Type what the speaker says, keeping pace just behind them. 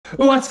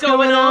What's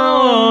going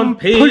on,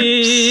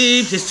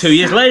 peeps? It's 2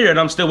 years later and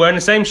I'm still wearing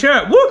the same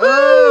shirt. Woohoo!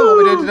 Oh, what are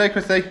we doing today,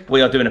 Chrissy?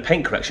 We are doing a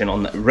paint correction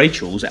on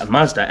Rachel's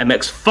Mazda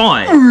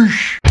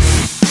MX-5.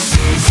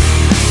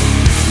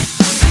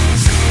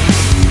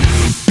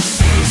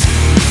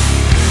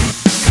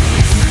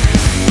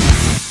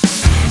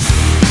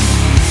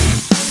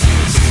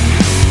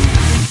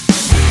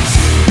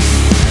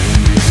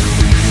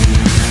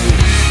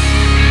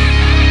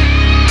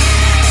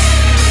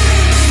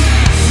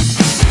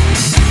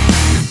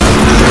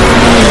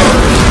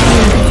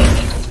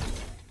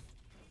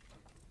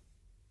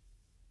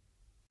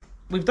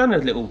 We've done a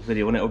little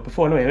video on it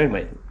before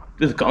anyway,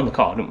 on the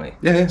car, didn't we?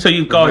 Yeah. So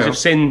you guys have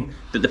seen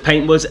that the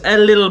paint was a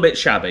little bit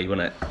shabby,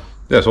 wasn't it?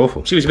 Yeah, it's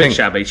awful. She was a bit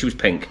shabby, she was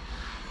pink.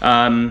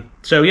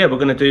 So yeah, we're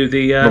going to do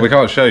the... Well, we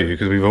can't show you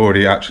because we've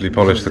already actually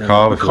polished the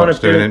car before we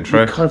do an intro.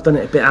 We've kind of done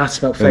it a bit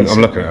ass-melt face.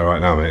 I'm looking at her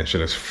right now, mate. She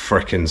looks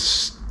freaking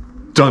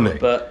stunning.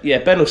 But yeah,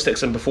 Ben will stick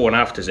some before and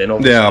afters in,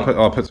 obviously. Yeah,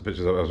 I'll put some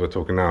pictures up as we're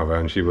talking now of her,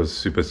 and she was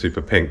super,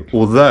 super pink.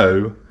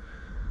 Although,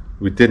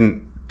 we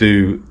didn't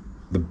do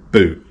the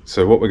boot.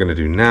 So what we're going to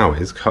do now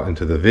is cut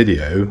into the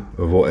video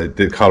of what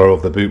the colour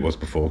of the boot was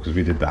before, because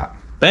we did that.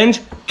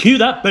 Benj, cue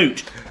that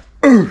boot.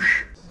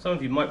 Oosh. Some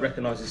of you might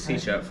recognise this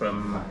t-shirt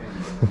from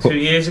 2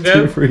 years ago.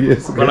 2 or 3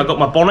 years ago. When I got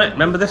my bonnet,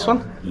 remember this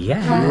one?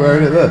 Yeah. You're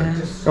wearing it then?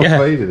 How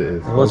faded it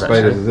is. How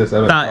faded is this?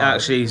 That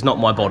actually is not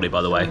my body,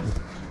 by the way.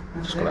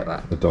 Just go like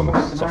that.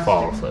 Adonis. It's not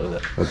far off though,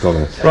 is it?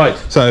 Adonis. Right.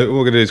 So what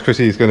we're going to do is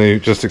Chrissy's going to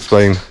just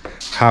explain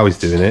how he's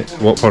doing it,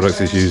 what products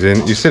he's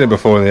using. You've seen it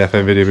before in the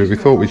FM video, but we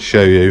thought we'd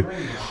show you.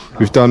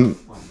 We've done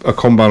a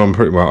compound on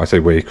pretty well. I say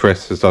we.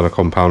 Chris has done a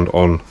compound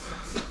on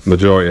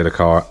majority of the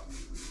car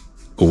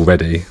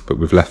already, but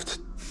we've left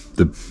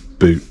the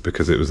boot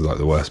because it was like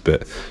the worst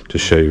bit to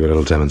show you a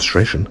little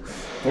demonstration.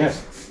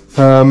 Yes.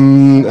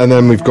 And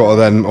then we've got to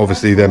then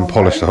obviously then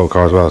polish the whole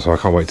car as well, so I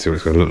can't wait to see what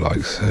it's going to look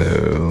like.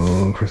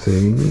 So,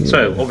 Chrissy.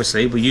 So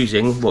obviously we're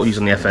using what we use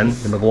on the FN,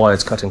 the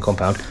Meguires cutting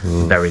compound.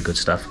 Very good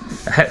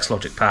stuff. A Hex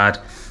Logic pad,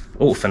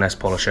 Auto Finesse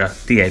polisher,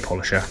 DA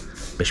polisher,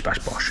 bish bash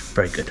bosh.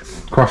 Very good.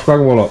 Crash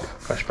bang wallop.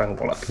 Crash bang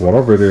wallop. What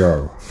a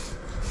video.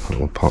 A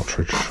little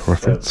partridge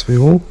reference for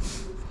you all.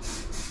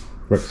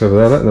 Rick's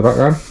over there in the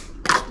background.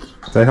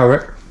 Say hi,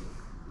 Rick.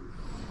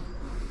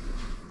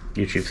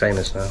 YouTube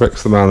famous now.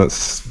 Rick's the man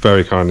that's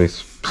very kindly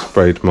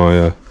sprayed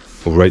my,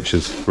 or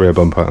Rachel's rear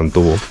bumper and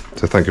door.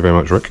 So thank you very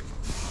much, Rick.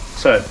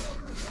 So,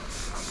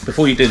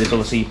 before you do this,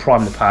 obviously you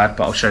prime the pad,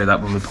 but I'll show you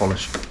that when we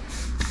polish.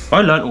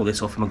 I learnt all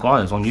this off of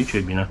Meguires on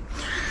YouTube, you know.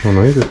 Oh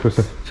no, you did,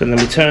 Chrissy. So then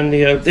we turn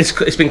the,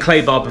 it's been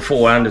clay bar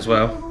beforehand as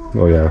well.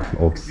 Oh yeah.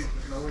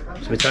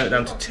 So we turn it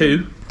down to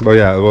 2. Well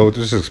yeah, well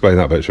just explain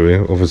that bit, shall we?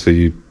 Obviously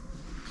you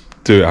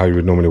do it how you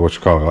would normally wash a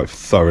car, like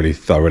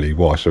thoroughly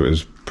wash. So it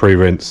was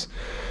pre-rinse,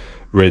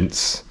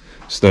 rinse,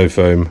 snow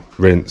foam,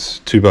 rinse,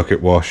 2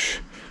 bucket wash,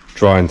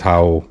 drying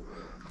towel,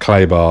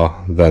 clay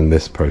bar, then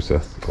this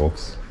process, of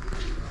course.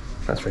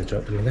 That's very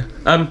interrupting me there.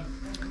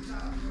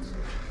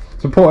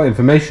 It's important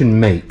information,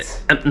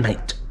 mate.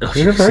 Mate. Oh,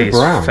 You're very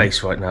brown. His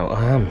face right now.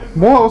 I am.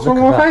 What? What's wrong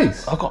with my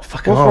face? I've got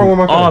fucking What's wrong with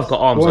my face? Oh, I've got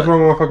arms. What's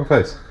wrong with my fucking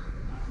face?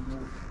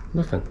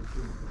 Nothing.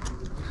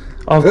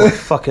 I've got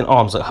fucking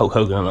arms like Hulk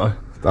Hogan, haven't I?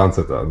 Dan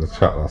said that in the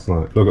chat last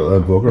night. Look at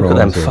them bugger Look at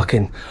them arms.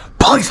 fucking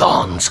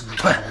pythons!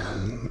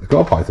 It's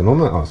got a python on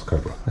that. Oh, it's a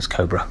cobra. That's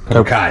Cobra.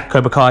 Okay.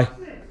 Cobra Kai.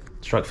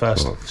 Strike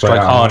first. Oh,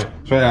 Strike hard.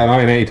 Straight out of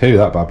 1982,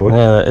 that bad boy.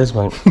 Yeah, that is,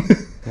 mate.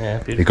 Yeah,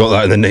 beautiful. He got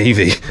that in the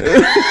Navy.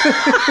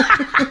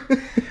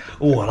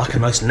 Oh, I like a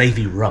nice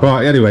navy rum.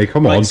 Right, anyway,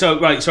 come on. Sorry,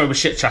 we're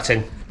shit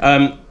chatting.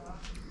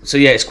 So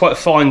yeah, it's quite a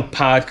fine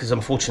pad because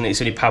unfortunately it's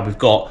the only pad we've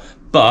got.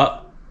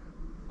 But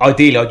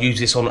ideally, I'd use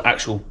this on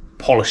actual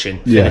polishing,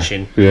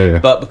 finishing. Yeah.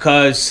 But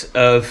because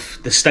of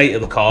the state of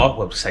the car,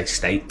 well, say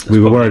state. We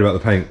were worried about the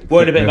paint.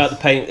 Worried a bit about the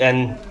paint,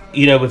 and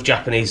you know, with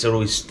Japanese, they're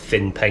always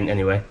thin paint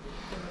anyway.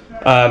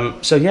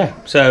 So yeah,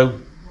 so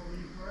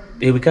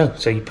here we go.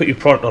 So you put your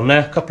product on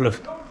there, a couple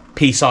of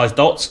pea-sized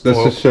dots.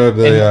 Let's just show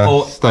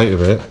the state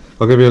of it.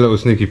 I'll give you a little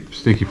sneaky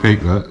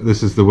peek.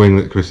 This is the wing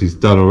that Chrissy's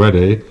done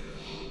already,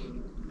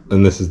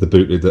 and this is the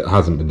boot lid that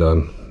hasn't been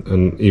done.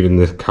 And even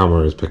this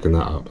camera is picking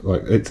that up.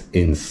 Like, it's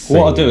insane.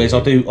 What I'll do is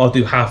I'll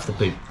do half the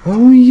boot.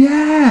 Oh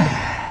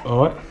yeah.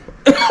 All right.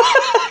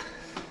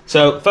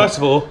 So first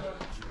of all,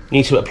 you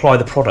need to apply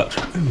the product.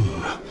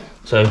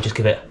 So just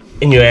give it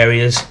in your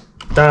areas.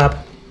 Dab,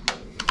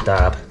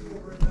 dab,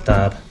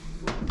 dab,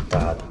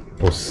 dab.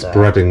 Or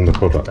spreading the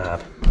product.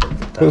 Dab.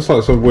 Looks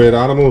like some weird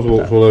animals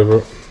walked all over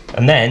it.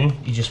 And then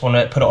you just want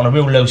to put it on a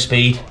real low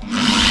speed. Just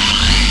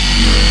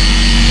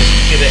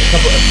give it a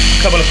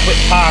couple of quick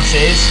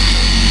passes.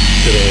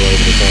 Get it all over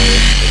the car.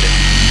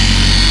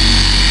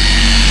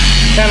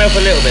 Can help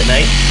a little bit,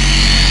 mate.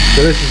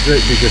 So this is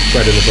literally just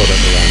spreading the product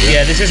around,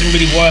 yeah? Yeah, this isn't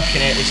really working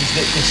it. This is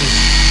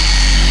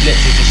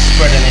literally just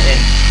spreading it in.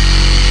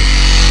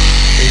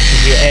 This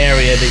is your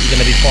area that you're going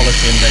to be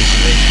polishing,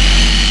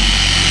 basically.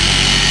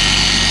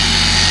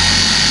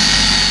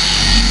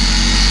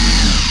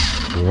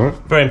 Right.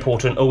 Very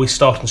important, always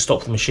start and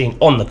stop the machine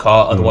on the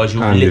car, otherwise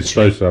you'll literally... You're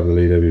supposed to have the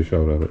lead over your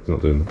shoulder, but it's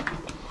not doing that.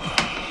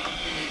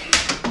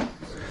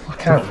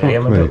 can't really,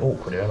 I'm a bit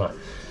awkward here, aren't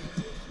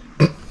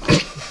I?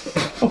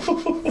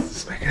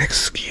 Just making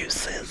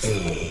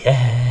excuses.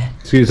 Yeah.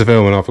 Excuse the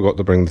film, and I forgot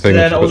to bring the thing.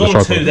 Then I was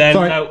on 2 then,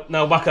 Sorry.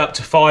 now back up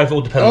to 5,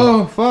 all depending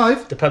Oh,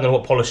 5? depending on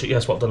what polish,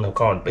 yes, what I've done the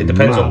car, but it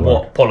depends on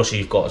what polisher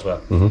you've got as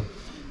well.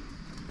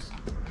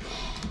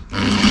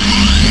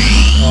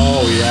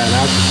 Oh yeah,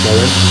 now it's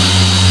going.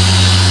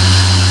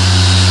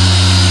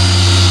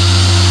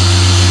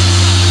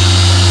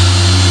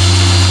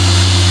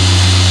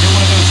 Don't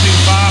want to go too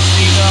fast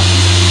either.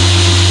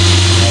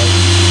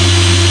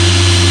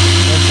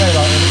 I'd say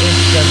like an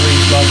inch every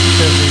like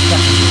 2 or 3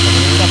 seconds or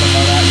something. Something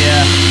like that,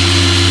 yeah.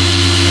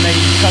 And then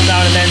you come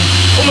down and then,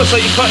 almost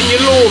like you're cutting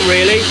your lawn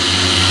really.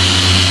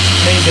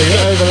 Then you do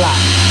It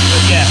overlaps.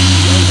 yeah,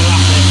 you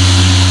overlap it.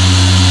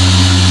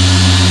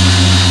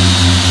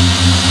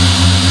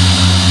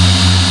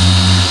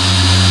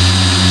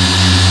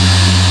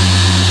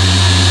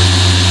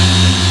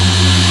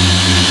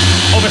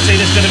 Obviously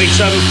there's going to be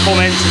some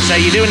comments that say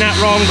you're doing that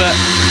wrong, but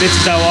this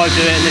is how I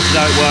do it and this is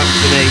how it works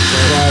for me. So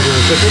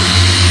Everyone's different.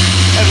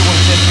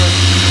 everyone's different.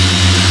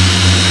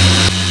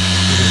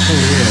 You can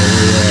see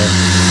here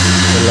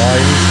the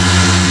lines.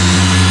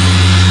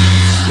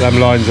 Them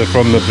lines are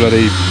from the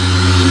bloody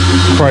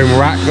chrome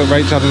rack that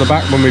Rach had on the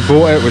back when we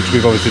bought it, which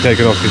we've obviously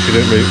taken off because she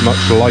didn't really much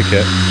like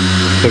it.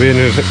 So it'll be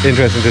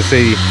interesting to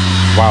see,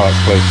 wow that's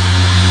close,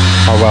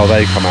 how well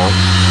they come out.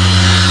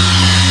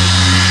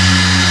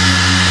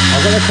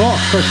 I'll get the cloth,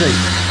 Chrissy.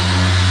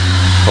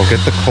 I'll get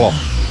the cloth.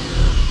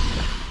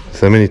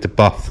 So we need to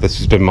buff. This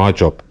has been my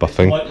job,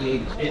 buffing.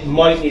 It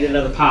might need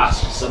another pass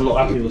because I'm not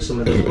happy with some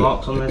of those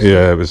marks on this.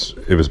 Yeah,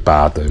 it was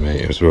bad though,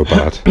 mate. It was real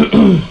bad.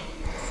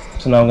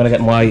 So now I'm going to get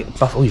my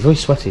buffer. Oh, you're very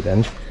sweaty,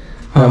 Benj.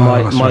 Oh,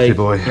 my sweaty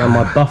boy. Now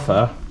my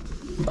buffer.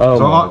 Oh,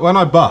 So when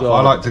I buff, God.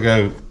 I like to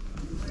go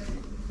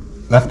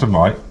left and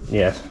right.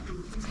 yes.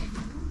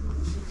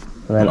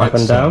 And then Right up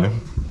and so. down.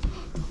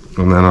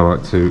 And then I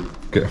like to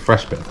get a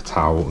fresh bit of a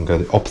towel and go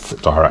the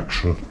opposite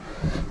direction.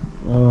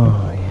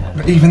 Oh yeah.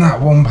 But even that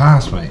one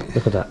pass, mate.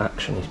 Look at that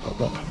action he's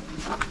popped up.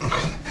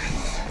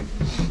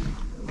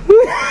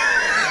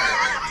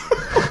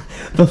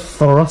 The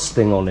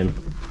thrusting on him.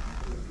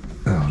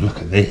 Oh, look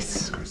at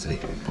this, Chrissy.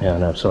 Yeah,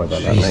 no, sorry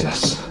about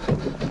Jesus.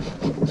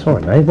 that, mate.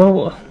 Sorry, mate.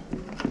 Well,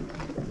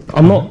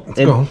 I'm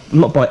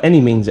not by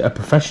any means a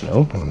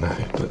professional. Oh no,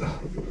 but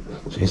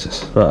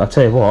Jesus. But I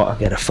tell you what, I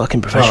get a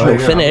fucking professional there you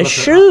go.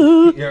 finish.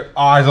 Keep your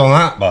eyes on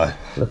that, boy.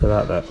 Look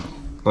at that.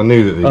 I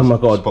knew that these Oh my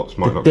god, spots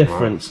might the not come out.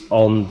 difference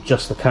on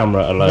just the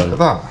camera alone Look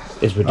at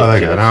that. is Oh, there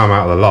ridiculous. you go. Now I'm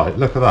out of the light.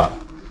 Look at that.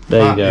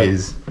 There you That go.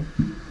 is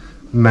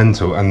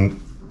mental, and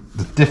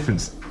the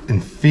difference in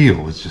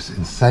feel is just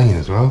insane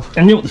as well.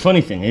 And you know what the funny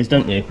thing is,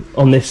 don't you?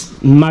 On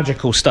this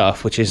magical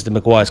stuff, which is the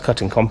Meguires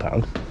cutting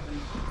compound,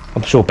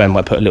 I'm sure Ben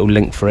might put a little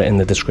link for it in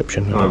the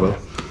description. I will.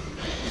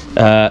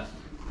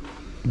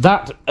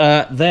 That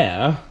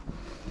there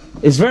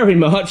is very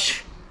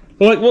much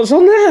like what's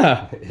on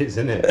there. It is,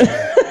 isn't it?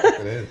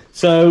 It is.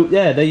 So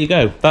yeah, there you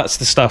go. That's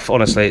the stuff.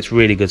 Honestly, it's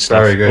really good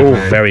stuff. Very good. All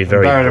mate. very,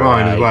 very. And bearing in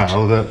mind as bright.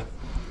 well that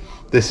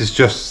this is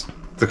just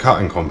the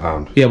cutting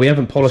compound. Yeah, we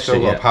haven't polished Still it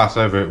got to yet. pass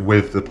over it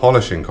with the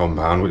polishing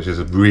compound, which is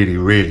really,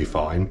 really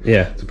fine.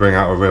 Yeah. To bring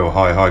out a real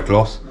high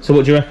gloss. So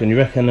what do you reckon? You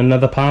reckon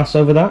another pass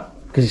over that?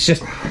 Because it's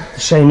just the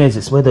shame is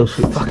it's where those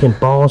fucking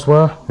bars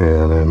were.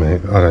 Yeah, I know,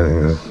 mate. I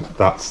don't think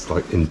that's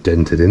like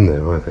indented in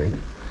there. I think.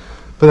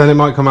 But then it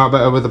might come out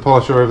better with the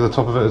polisher over the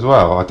top of it as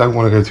well. I don't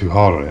want to go too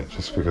hard on it,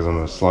 just because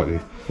I'm slightly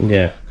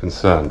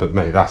concerned. But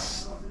mate,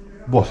 that's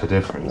what a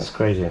difference. That's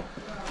crazy.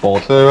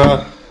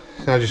 So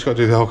now I just got to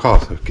do the whole car.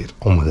 So get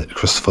on with it,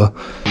 Christopher.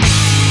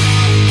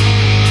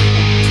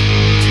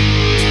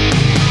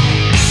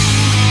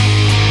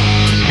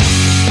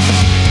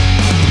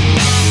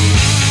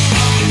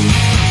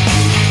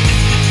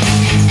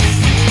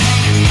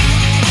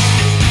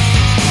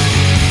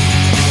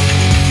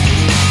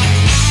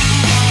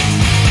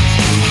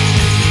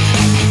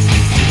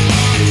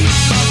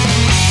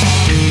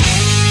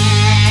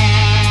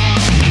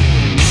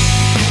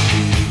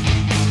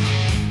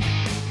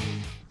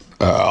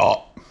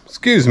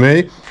 Excuse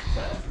me.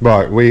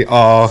 Right, we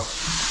are,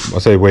 I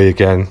say we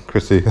again,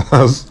 Chrissy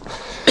has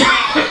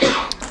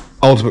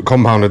ultimate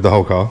compounded the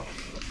whole car.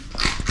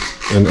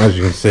 And as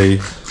you can see,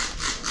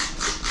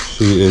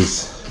 she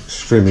is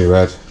extremely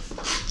red,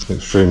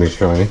 extremely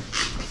shiny.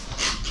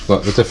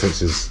 Like the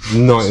difference is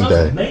night and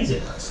day.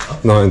 Amazing, that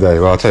stuff. Night and day.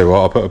 Well, I'll tell you what,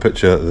 I'll put a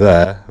picture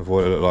there of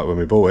what it looked like when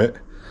we bought it.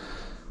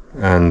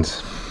 And,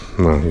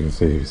 well, you can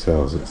see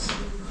yourselves, it's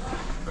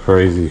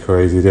crazy,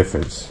 crazy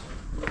difference.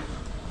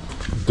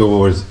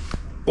 Door is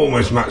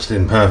almost matched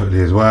in perfectly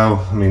as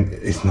well. I mean,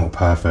 it's not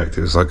perfect.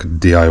 It was like a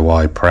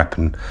DIY prep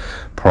and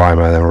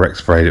primer, then Rex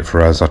sprayed it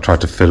for us. I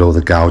tried to fill all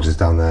the gouges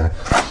down there,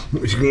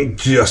 which you can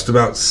just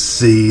about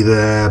see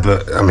there,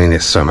 but I mean,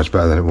 it's so much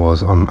better than it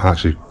was. I'm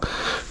actually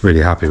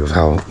really happy with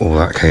how all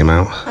that came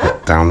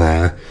out down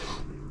there.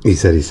 He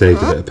said he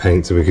saved a bit of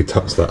paint so we could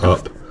touch that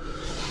up.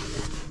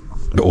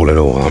 But all in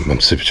all, I'm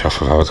super chuffed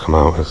with how it's come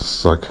out.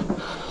 It's like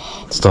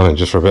stunning,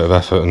 just for a bit of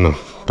effort and a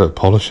bit of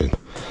polishing.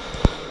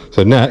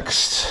 So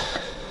next,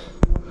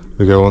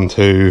 we go on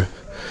to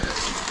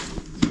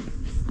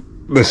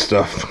this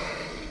stuff.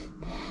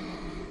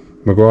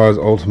 Meguires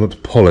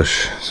Ultimate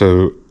Polish.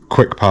 So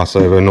quick pass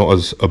over, not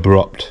as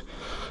abrupt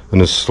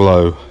and as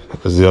slow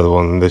as the other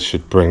one. This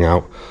should bring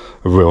out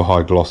a real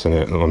high gloss in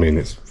it. I mean,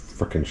 it's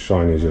freaking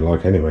shiny as you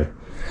like anyway.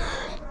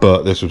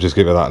 But this will just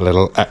give it that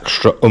little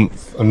extra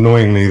oomph.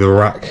 Annoyingly, the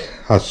rack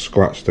has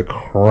scratched the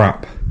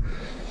crap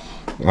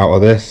out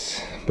of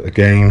this. But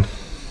again,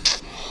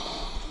 it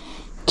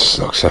just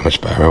looks so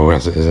much better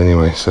as it is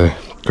anyway. So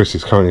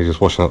Chrissy's currently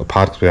just washing out the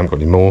pad because we haven't got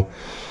any more.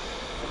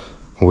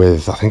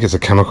 With, I think it's a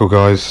Chemical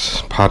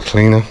Guys pad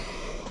cleaner.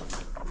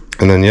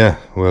 And then yeah,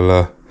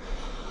 we'll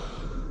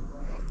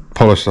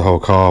polish the whole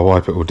car,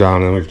 wipe it all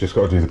down, and we've just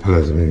got to do the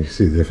pillars. I mean, you can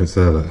see the difference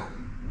there. Look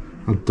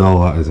how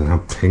dull that is and how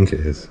pink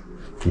it is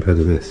compared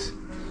to this.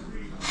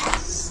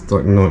 It's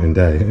like night and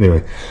day.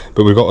 Anyway,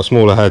 but we've got a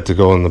smaller head to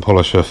go on the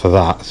polisher for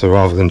that. So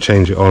rather than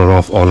change it on and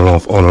off, on and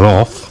off, on and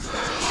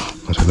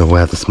off, I don't know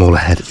where the smaller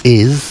head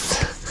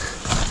is.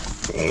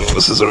 Oh,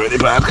 this is a really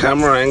bad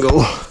camera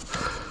angle.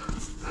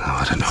 Oh,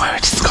 I don't know where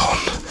it's gone.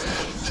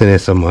 It's in here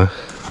somewhere.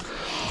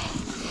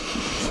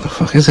 What the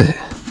fuck is it?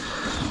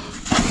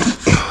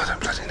 Oh, I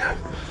don't bloody know.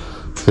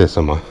 It's here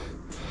somewhere.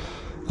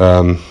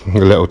 A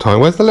little tiny.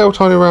 Where's the little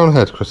tiny round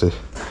head, Chrissy?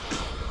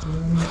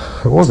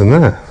 It was in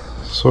there.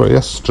 I saw it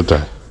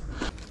yesterday.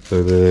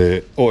 So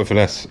the Auto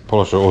Finesse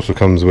polisher also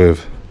comes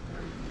with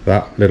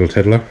that little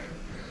tiddler,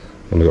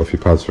 and we've got a few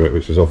pads for it,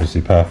 which is obviously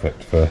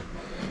perfect for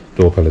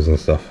door pillars and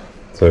stuff.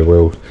 So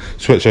we'll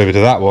switch over to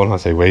that one. I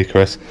say we,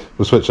 Chris.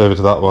 We'll switch over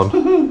to that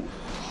one,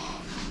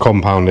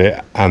 compound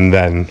it, and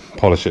then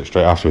polish it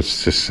straight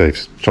afterwards. Just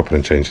saves chopping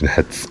and changing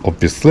heads,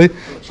 obviously.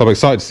 So I'm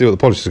excited to see what the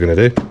polish is going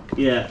to do.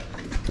 Yeah.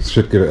 It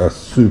should give it a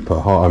super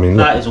hot. I mean,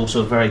 that look, is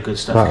also very good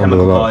stuff. that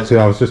Chemical Guys.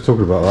 Yeah, I was just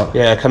talking about that.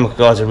 Yeah, Chemical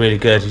Guys are really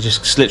good. You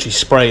just literally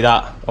spray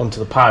that onto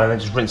the pad and then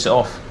just rinse it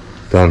off.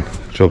 Done.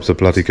 Jobs are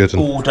bloody good.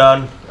 And all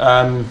done.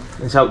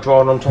 It's out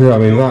drying on top. Yeah, I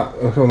mean that.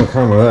 Look on the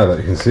camera there that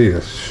you can see the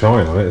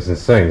shine on it. It's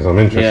insane. So I'm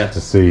interested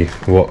to see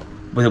what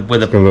with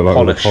it's going to look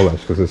like with the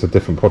polish, because it's a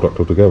different product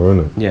altogether,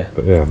 isn't it? Yeah.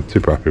 But yeah, I'm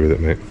super happy with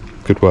it, mate.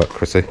 Good work,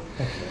 Chrissy.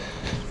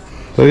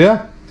 So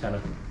yeah,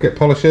 get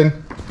polishing.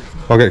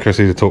 I'll get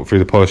Chrissy to talk through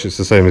the polish. It's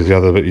the same as the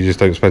other, but you just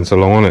don't spend so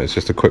long on it. It's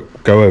just a quick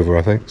go over,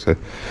 I think. So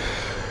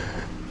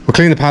we'll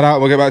clean the pad out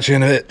and we'll get back to you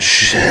in a bit.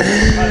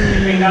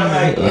 Drying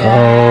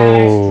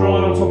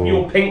on top of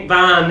your pink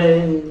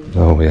van.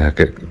 Oh yeah,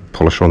 get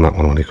polisher on that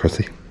one, won't you,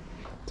 Chrissy?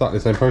 Exactly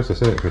the same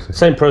process, isn't it, Chrissy?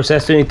 Same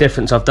process. The only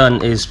difference I've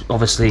done is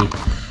obviously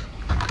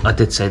I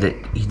did say that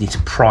you need to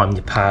prime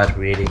your pad.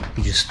 Really,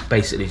 you just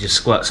basically just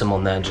squirt some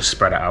on there and just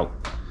spread it out.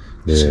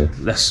 Yeah, so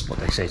that's what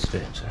they say to do.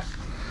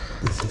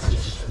 So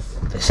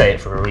they say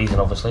it for a reason,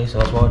 obviously, so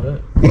that's why I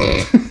do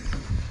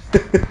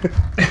it.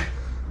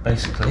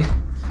 Basically.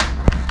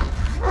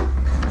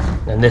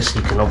 And this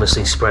you can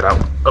obviously spread out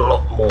a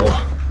lot more.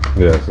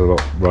 Yeah, it's a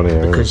lot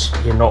runnier. Because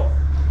you're not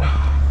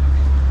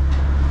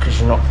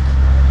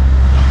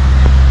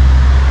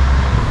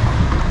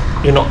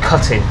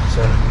cutting,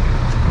 so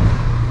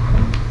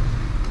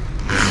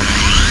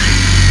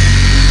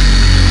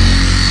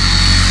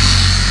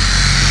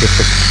just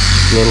a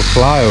little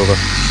flyover.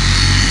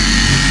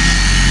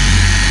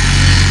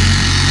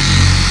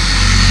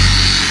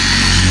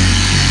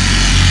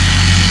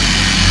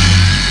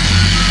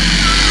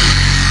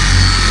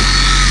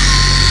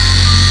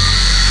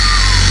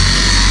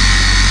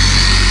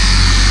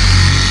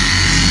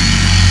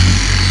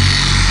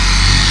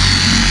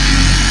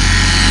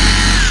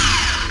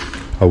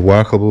 A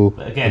workable,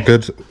 a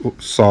good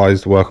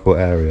sized workable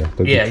area.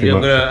 Don't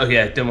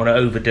don't want to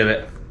overdo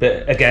it.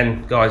 But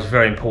again, guys,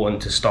 very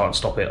important to start and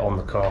stop it on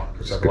the car,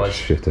 because otherwise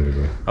shit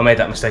everywhere. I made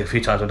that mistake a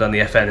few times. I've done the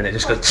FN and it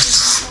just goes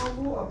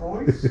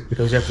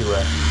goes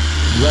everywhere.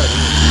 The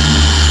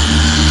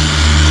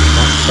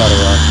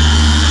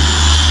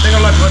thing I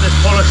like about this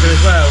polisher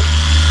as well,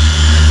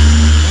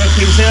 most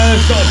people say, oh,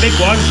 it's not a big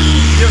one.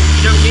 You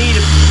don't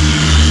need it.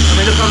 I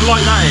mean, look how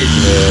light that is.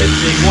 It's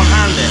literally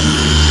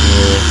one-handed.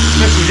 Yeah,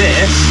 Especially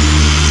this.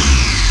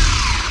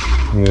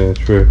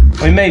 true.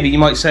 I mean, maybe you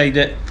might say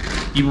that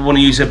you would want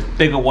to use a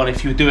bigger one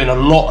if you were doing a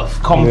lot of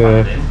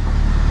compounding.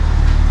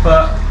 Yeah.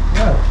 But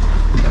no,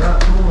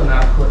 that's more than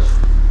adequate.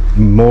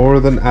 More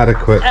than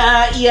adequate.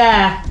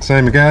 Yeah.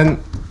 Same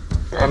again.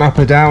 An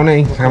upper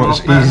downy. How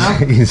much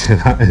easier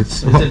that is.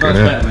 Is it much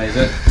better, mate? Is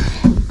it?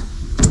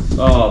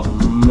 Oh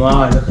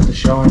my! Look at the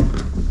shine.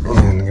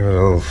 And give it a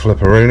little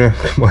flipperooner.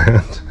 My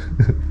hand.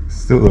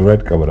 Still the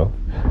red coming off.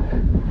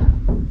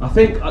 I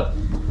think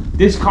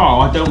this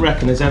car, I don't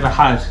reckon has ever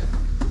had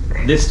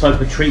this type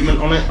of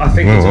treatment on it. I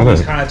think it's always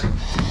had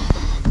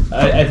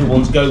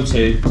everyone's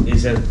go-to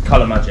is a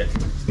colour magic.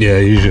 Yeah,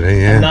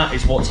 usually, yeah. And that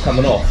is what's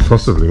coming off.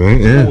 Possibly,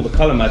 mate, yeah. All the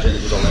colour magic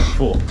that was on there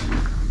before.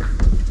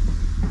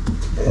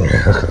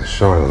 Yeah, look at the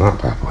shine on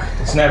that bad boy.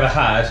 It's never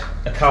had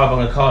a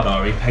Cowabunga car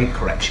diary paint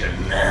correction.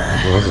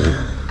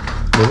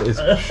 It's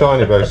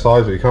shiny both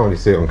sides, but you can't really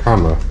see it on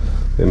camera.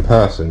 In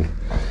person,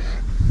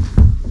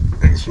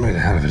 it's made a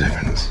hell of a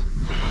difference.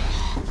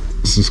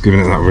 It's just giving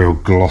it that real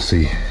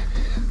glossy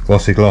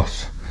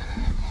gloss.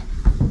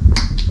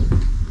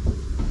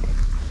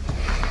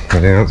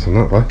 bloody handsome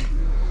that way.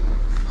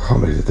 I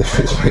can't believe the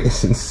difference, mate.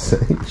 It's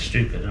insane.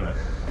 Stupid, isn't it?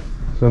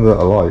 It's under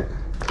that light.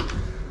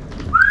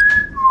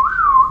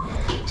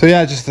 So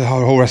yeah, just the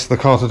whole rest of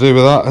the car to do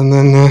with that, and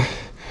then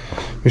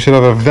we should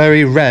have a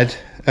very red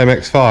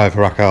MX-5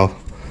 Raquel.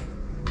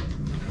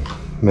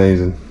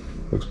 Amazing.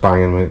 Looks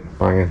banging, mate.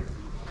 Banging.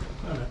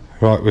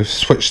 Right, we've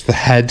switched the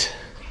head.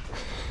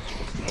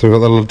 So we've got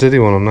the little Diddy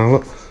one on now,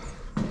 look.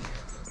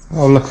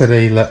 Oh, look at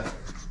he, look.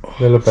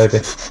 Little baby.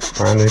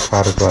 Brand new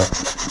pad as well.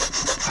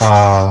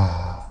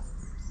 Ah.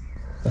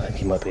 I think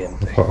he might be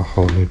empty. I've got a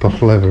whole new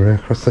bottle over here,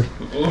 Chrissy.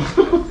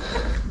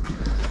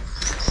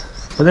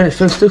 But then it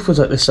still feels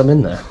like there's some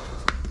in there.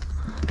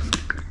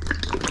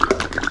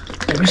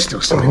 There is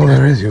still some in there.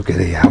 There is. You'll get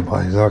it out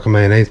by. It's like a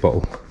mayonnaise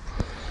bottle.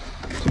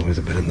 There's always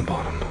a bit in the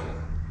bottom.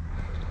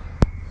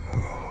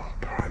 Oh,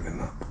 priming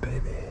that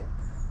baby.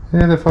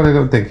 Yeah, the funny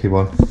little dinky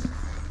one.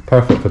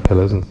 Perfect for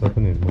pillars and stuff,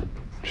 isn't it?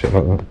 Shit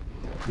like that.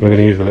 We're going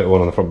to use the little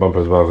one on the front bumper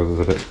as well because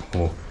it's a bit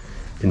more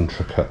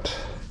intricate.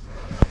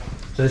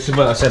 So this is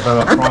what I said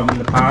about priming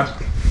the pad.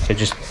 So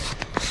just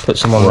put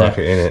some on Work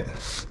there it in it.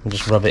 and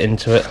just rub it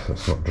into it.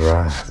 That's not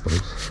dry, I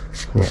suppose.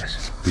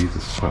 Yes. These are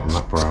sweating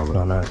that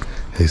brow. I know.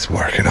 He's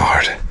working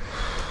hard.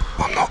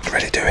 I'm not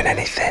really doing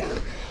anything.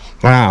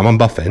 I'm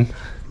unbuffing.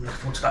 Look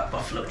forward to that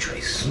buffalo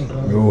trace.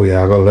 Oh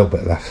yeah, I got a little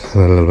bit left. A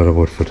little bit of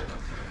Woodford.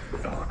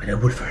 Oh, a bit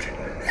of Woodford.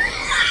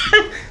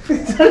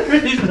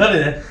 Really funny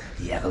there.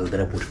 Yeah, a little bit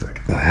of Woodford.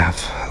 I have.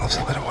 I love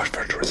a bit of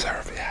Woodford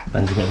Reserve, yeah.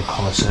 And you're a bit of a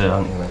connoisseur,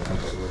 aren't you?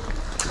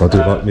 I do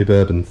like me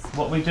bourbons.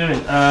 What are we doing?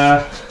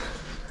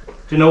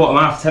 Do you know what? I'm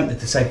half tempted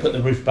to say put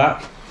the roof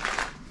back.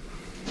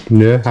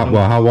 Yeah,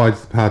 how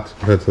wide's the pad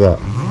compared to that?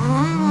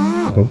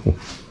 Oh.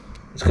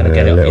 It's going to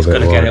get it. It's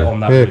going to get it on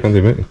that Yeah, roof. can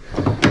do,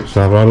 mate.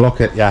 Shall I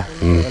unlock it? Yeah.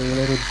 A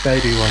little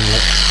baby one,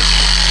 look.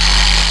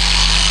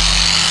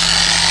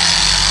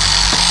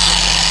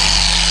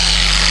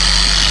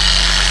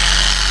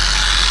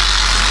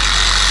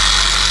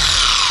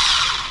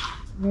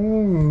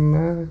 Oh,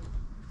 man.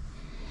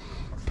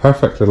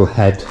 Perfect little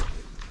head.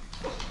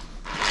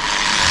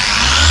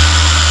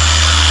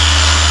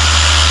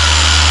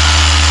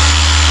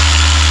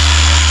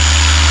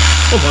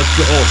 Oh my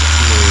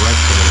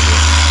god!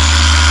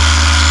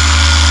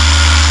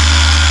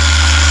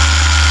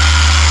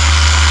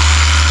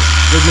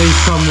 Did these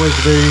come with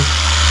the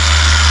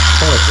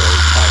polyfoil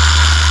pack?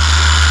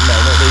 No,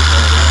 not these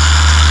ones.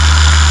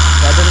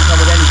 That doesn't come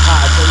with any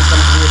pads, it only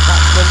comes with the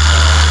attachment.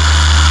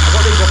 I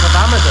got these off of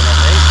Amazon, I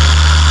think.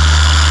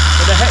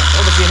 But the Hex,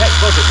 obviously Hex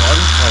budget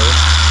ones,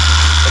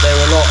 but they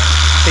were a lot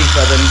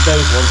cheaper than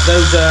those ones.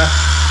 Those are,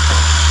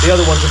 the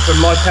other ones are from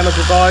My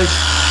Chemical guys.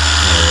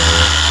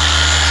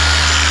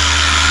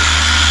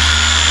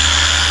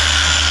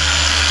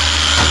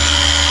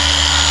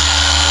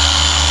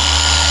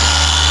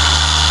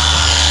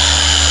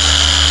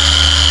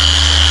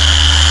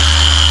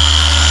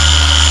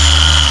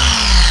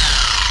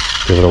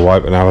 Give it a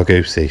wipe and have a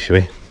goosey, shall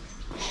we?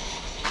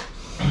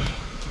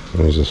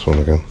 Where's this one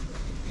again?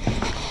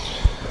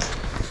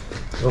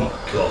 Oh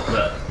my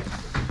god,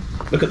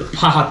 look at the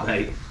pad,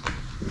 mate.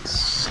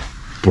 It's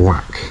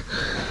black.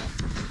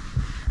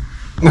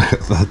 Look at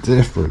that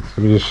difference.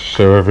 Let me just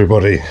show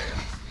everybody.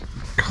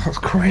 God, that's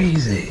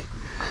crazy.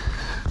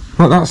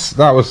 Like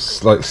that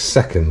was like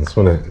seconds,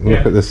 wasn't it? Yeah.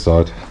 Look at this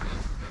side.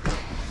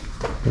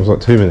 It was like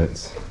 2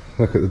 minutes.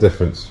 Look at the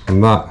difference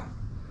from that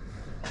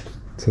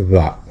to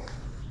that.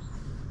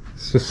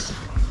 It's just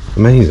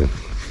amazing.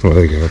 Well,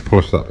 there you go. I'll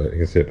polish that bit. You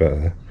can see it better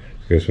there.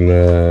 It goes from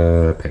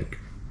the pink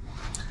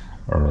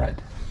or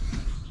red.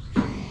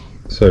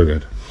 So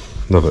good.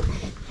 Love it.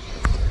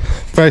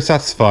 Very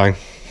satisfying.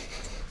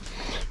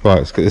 Right,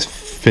 let's get this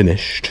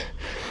finished.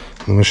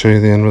 And we'll show you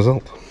the end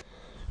result.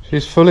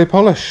 She's fully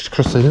polished,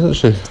 Chrissy, isn't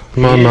she?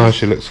 My,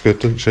 she looks good,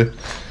 doesn't she?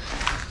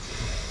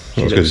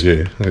 Not as good as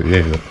you. Look at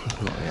you. Look.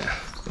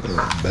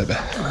 Baby.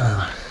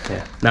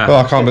 Yeah. Nah, Oh,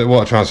 I can't believe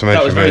what a transformation.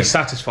 that was very mate.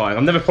 satisfying.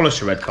 I've never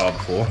polished a red car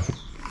before.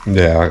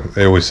 Yeah,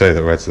 they always say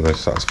that red's the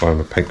most satisfying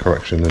with paint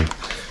correction, and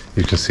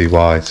you can see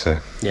why. So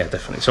Yeah,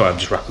 definitely. Sorry, I'm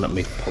just wrapping up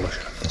my polish.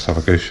 let's have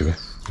a go, shall we?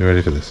 You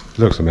ready for this? It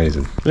looks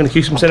amazing. We're going to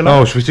cue some cinema.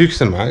 Oh, should we do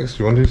cinematics? Do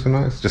you want to do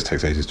cinematics? It just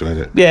takes ages to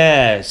edit.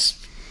 Yes.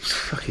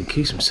 Fucking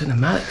cue some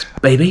cinematics,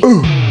 baby.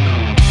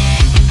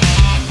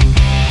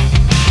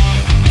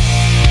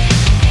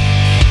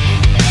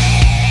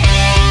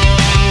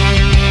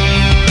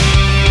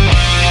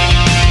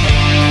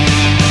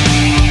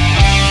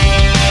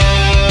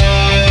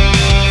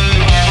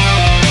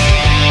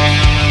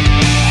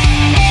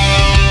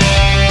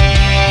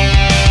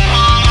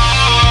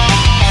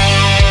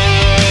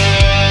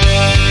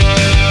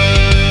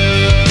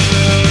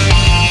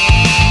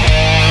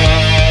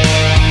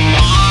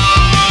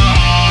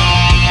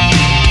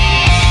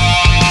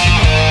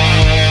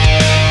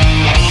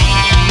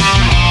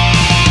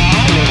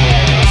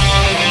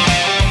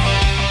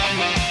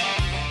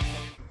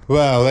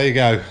 Well, there you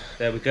go.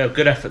 There we go.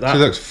 Good effort, that. She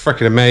looks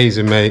freaking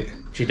amazing, mate.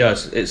 She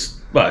does. It's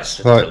a Like,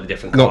 totally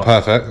different car. not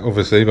perfect,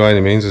 obviously, by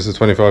any means. It's a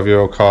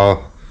 25-year-old car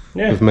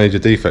Yeah. with major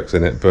defects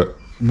in it, but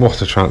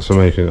what a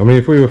transformation. I mean,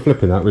 if we were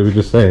flipping that, we were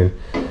just saying,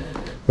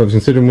 but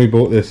considering we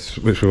bought this,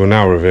 which we will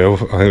now reveal, I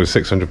think it was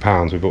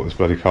 £600, we bought this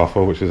bloody car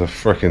for, which is a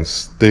freaking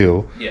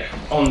steal. Yeah.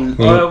 On,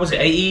 was it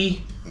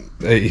 80?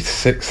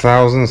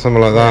 86,000,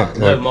 something like that.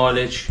 No like,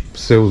 mileage.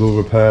 Seals all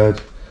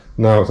repaired.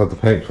 Now it's had the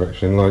paint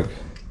correction. Like,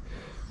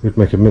 we'd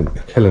make a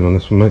killing on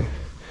this one, mate.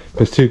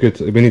 But it's too good.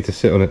 We need to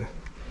sit on it,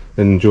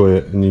 enjoy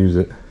it, and use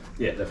it.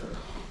 Yeah, definitely.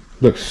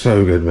 Looks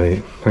so good,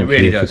 mate. Thank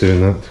you for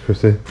doing that,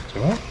 Chrissy. It's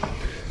alright.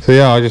 So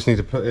yeah, I just need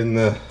to put in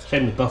the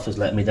Shame the buffer's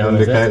letting me down.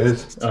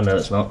 indicators. Oh no,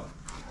 it's not.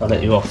 I'll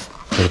let you off.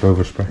 Bit of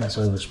overspray. That's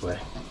overspray.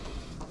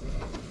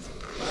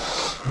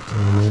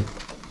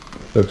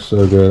 Looks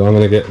so good. I'm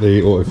going to get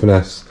the Auto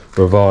Finesse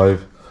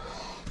Revive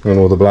and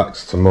all the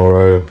blacks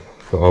tomorrow.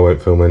 But I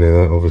won't film any of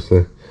that,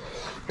 obviously.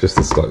 Just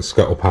this like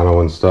scuttle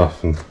panel and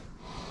stuff, and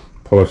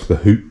polish the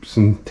hoops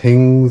and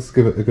tings,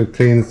 give it a good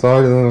clean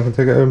inside, and then I can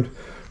take it home.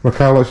 My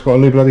Kayleigh's got a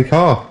new bloody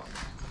car.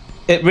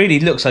 It really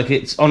looks like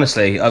it's,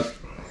 honestly,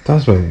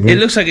 Does mate? it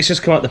looks like it's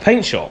just come out the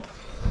paint shop.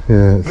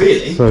 Yeah, it's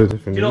Really? so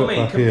different. Do you know what I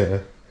mean? Back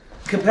here.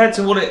 Compared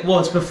to what it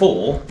was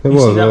before. It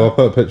was. Well, I'll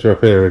put a picture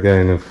up here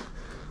again of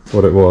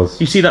what it was.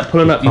 You see that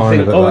pulling up, you kind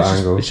think, of at oh,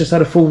 that it's just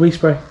had a full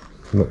respray.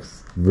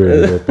 Looks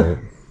really good, mate.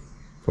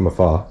 From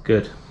afar.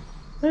 Good.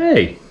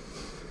 Hey,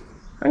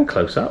 and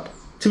close up.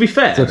 To be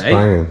fair, It's mate,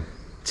 banging.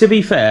 to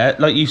be fair,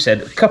 like you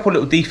said, a couple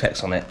little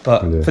defects on it,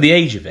 but for the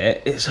age of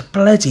it, it's a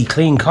bloody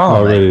clean car,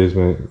 Oh, it mate. really is,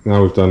 mate.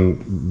 Now we've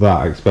done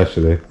that,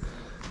 especially. It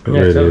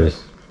really totally.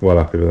 is. Well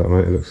happy with that,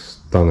 mate. It looks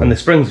stunning. And the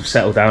springs have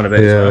settled down a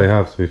bit. Yeah, as well. they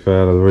have, to be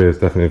fair. The rears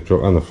definitely have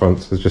dropped, and the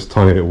fronts. There's just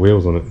tiny little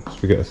wheels on it. So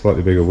we get a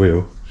slightly bigger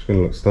wheel. It's going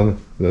to look stunning.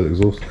 That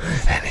looks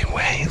awesome.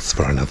 Anyway, it's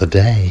for another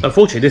day.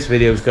 Unfortunately, this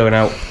video is going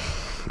out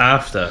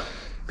after.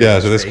 Yeah,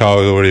 so this car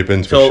has already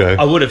been to So a show.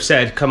 I would have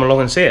said, come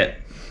along and see it.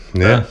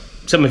 Yeah.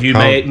 Some of you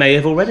may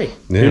have already.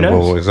 Yeah, Who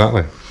knows? well,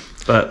 exactly.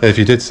 But If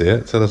you did see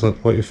it, tell us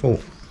what you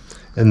thought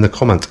in the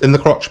comments, in the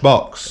crotch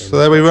box. So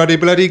there we ready,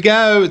 bloody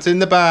go. It's in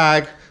the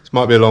bag. This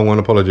might be a long one.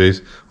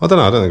 Apologies. I don't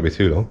know. I don't think it'll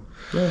be too long.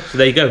 yeah, so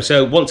there you go.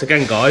 So once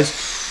again, guys,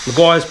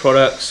 Meguires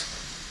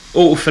products,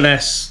 Auto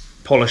Finesse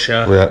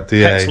polisher, Yeah,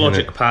 DA, Hex innit?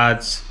 Logic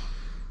pads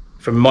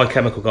from My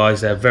Chemical guys.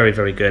 They're very,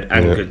 very good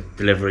and Yeah. good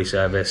delivery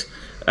service.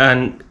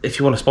 And if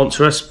you want to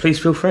sponsor us, please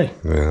feel free.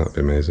 Yeah, that'd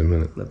be amazing,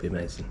 wouldn't it? That'd be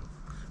amazing.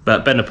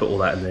 But Ben will put all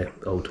that in the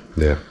old.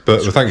 Yeah.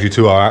 But thank you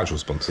to our actual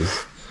sponsors.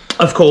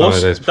 Of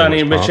course, Dynodaze Danny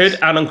and Performance Richard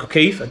and Uncle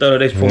Keith at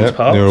Dynodaze Performance Yep,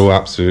 Parts. they're all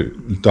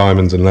absolute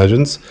diamonds and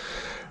legends.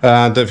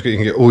 And don't forget, you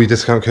can get all your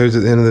discount codes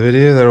at the end of the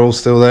video. They're all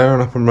still there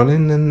and up and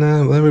running, and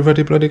there we're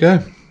ready, bloody go.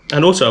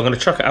 And also, I'm going to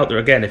chuck it out there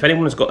again. If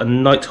anyone has got a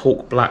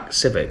Nighthawk Black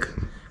Civic,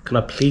 can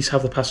I please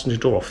have the passenger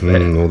door off of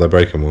it? Or they're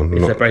breaking one.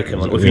 If they're breaking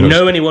one. Or if you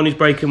know anyone who's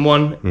breaking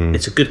one,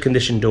 it's a good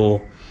condition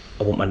door.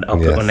 I'll put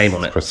my name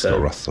on it. Chris So,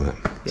 got rust on it.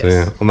 Yes. So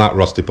yeah, on that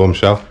rusty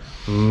bombshell,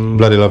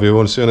 bloody love you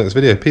all, and see you in the next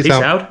video. Peace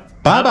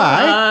out. Bye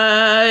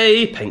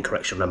bye. Paint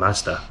correction on the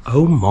Mazda.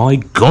 Oh my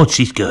god,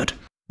 she's good.